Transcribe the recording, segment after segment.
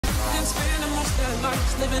their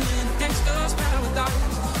lives living in a gangster's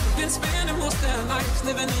paradise. Been spending most their lives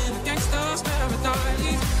living in a gangster's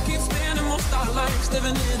paradise. Keep spending most our lives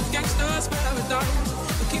living in a gangster's paradise.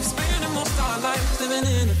 Keep spending most our lives living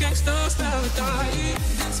in a gangster's paradise.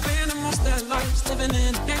 Been spending most their lives living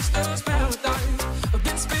in a gangster's paradise.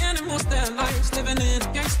 Been spending most their lives living in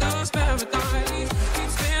a gangster's paradise. Keep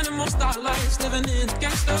spending most our lives living in a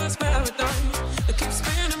gangster's paradise. Keep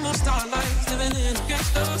spending most our lives living in a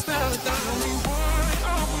gangster's paradise. Tell me why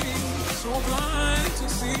are we so blind to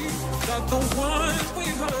see that the ones we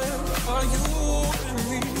hurt are you and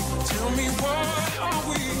me? Tell me why are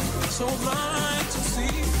we so blind to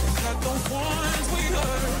see that the ones we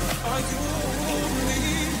hurt are you and me?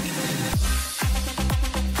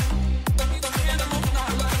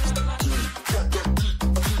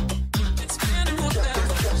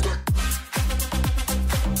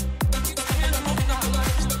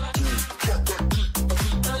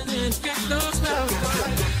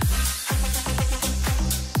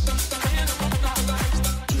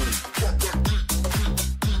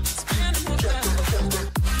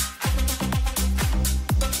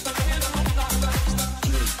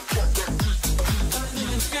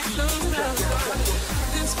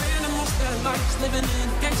 Living in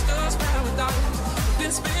a gangster's paradise.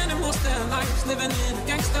 Been spending most their lives living in a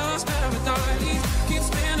gangster's paradise. Keep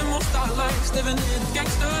spending most our lives living in a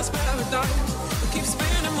gangster's paradise. Keep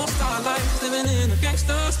spending most our lives living in a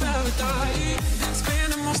gangster's paradise. Been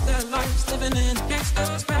spending most their lives living in a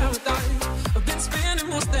gangster's paradise. Been spending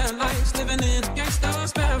most their lives living in a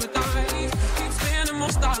gangster's paradise. Keep spending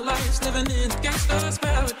most our lives living in a gangster's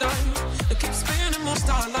paradise. Keep spending most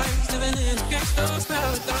our lives living in a gangster's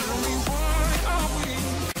paradise.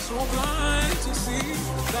 So blind to see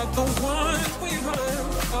that the ones we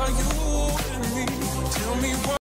hurt are you and me. Tell me why.